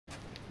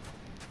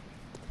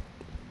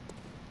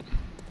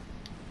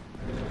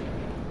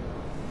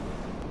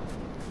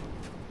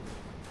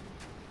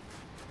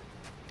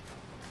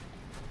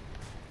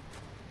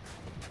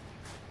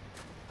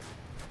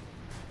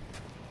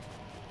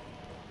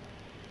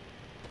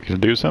You gonna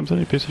do something,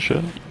 you piece of shit?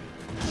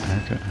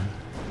 Okay.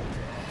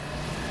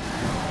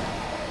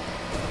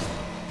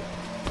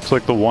 Looks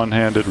like the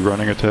one-handed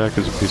running attack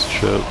is a piece of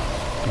shit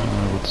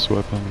with this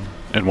weapon.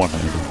 And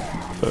one-handed.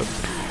 But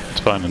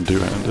it's fine in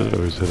two-handed, I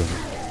always hit him.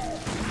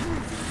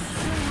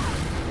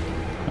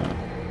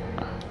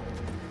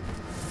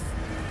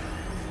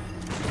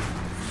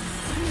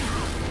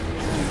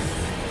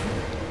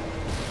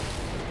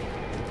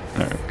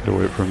 Alright, gotta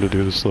wait for him to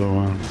do the slow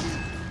one.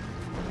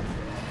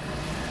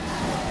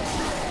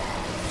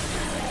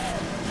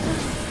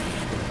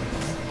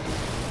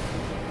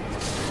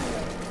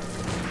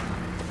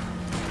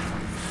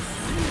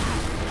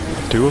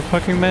 Do a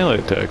fucking melee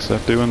attack,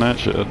 stop doing that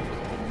shit. He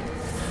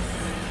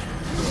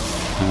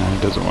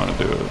doesn't want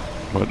to do it.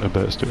 What a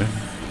bastard.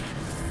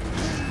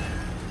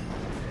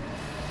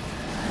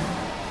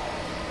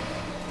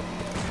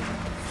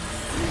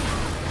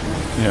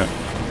 Yeah,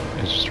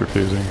 he's just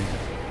refusing.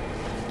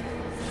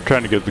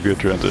 Trying to get the good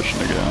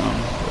transition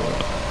again,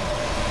 but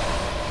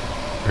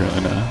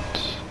apparently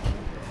not.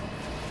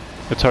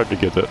 It's hard to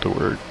get that to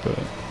work, but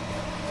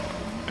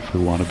if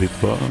we want to beat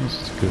the boss,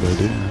 it's a good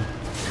idea.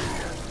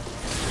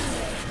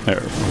 There,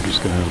 we're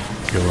just gonna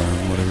go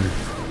on, whatever.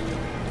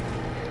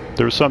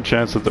 There was some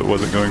chance that that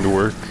wasn't going to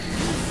work.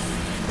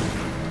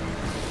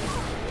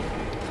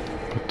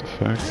 What the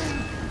fuck?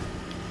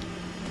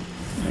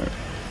 There.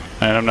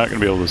 And I'm not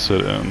gonna be able to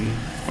sit in.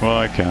 Well,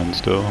 I can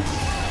still.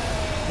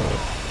 But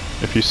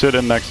if you sit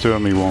in next to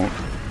him, he won't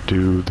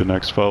do the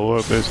next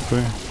follow-up,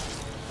 basically.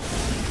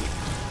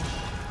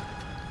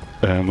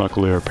 And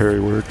luckily our parry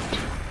worked.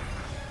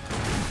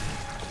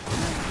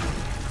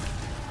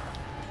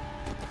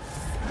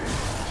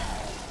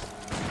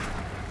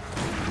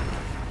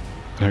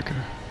 Okay.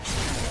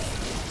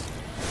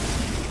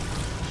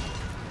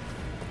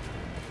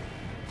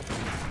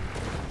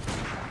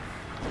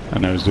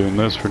 And I was doing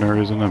this for no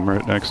reason. I'm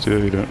right next to you.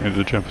 You don't need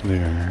to jump in the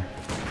air.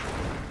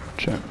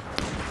 Jump.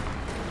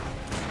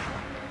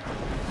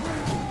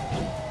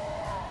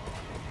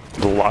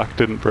 The lock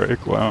didn't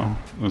break. Wow.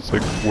 That's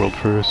like world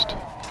first.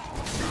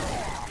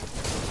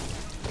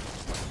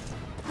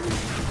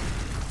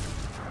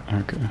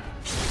 Okay.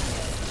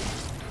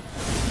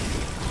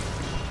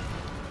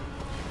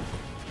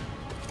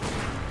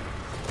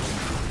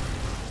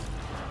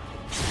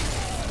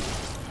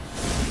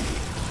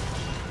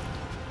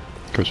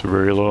 Of course, we're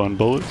very low on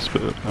bullets,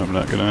 but I'm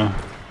not gonna.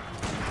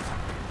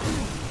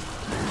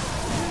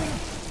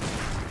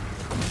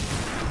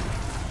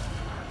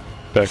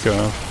 Back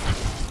off.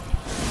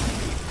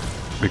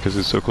 Because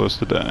he's so close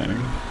to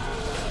dying.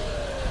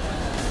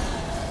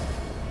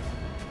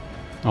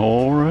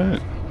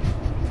 Alright.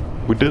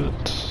 We did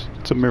it.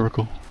 It's a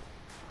miracle.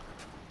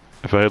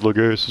 If I had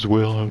Logarius'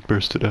 will, I would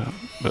burst it out,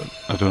 but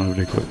I don't have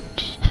any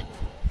clips.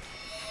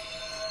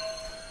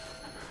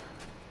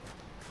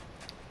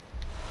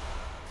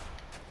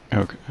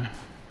 Okay.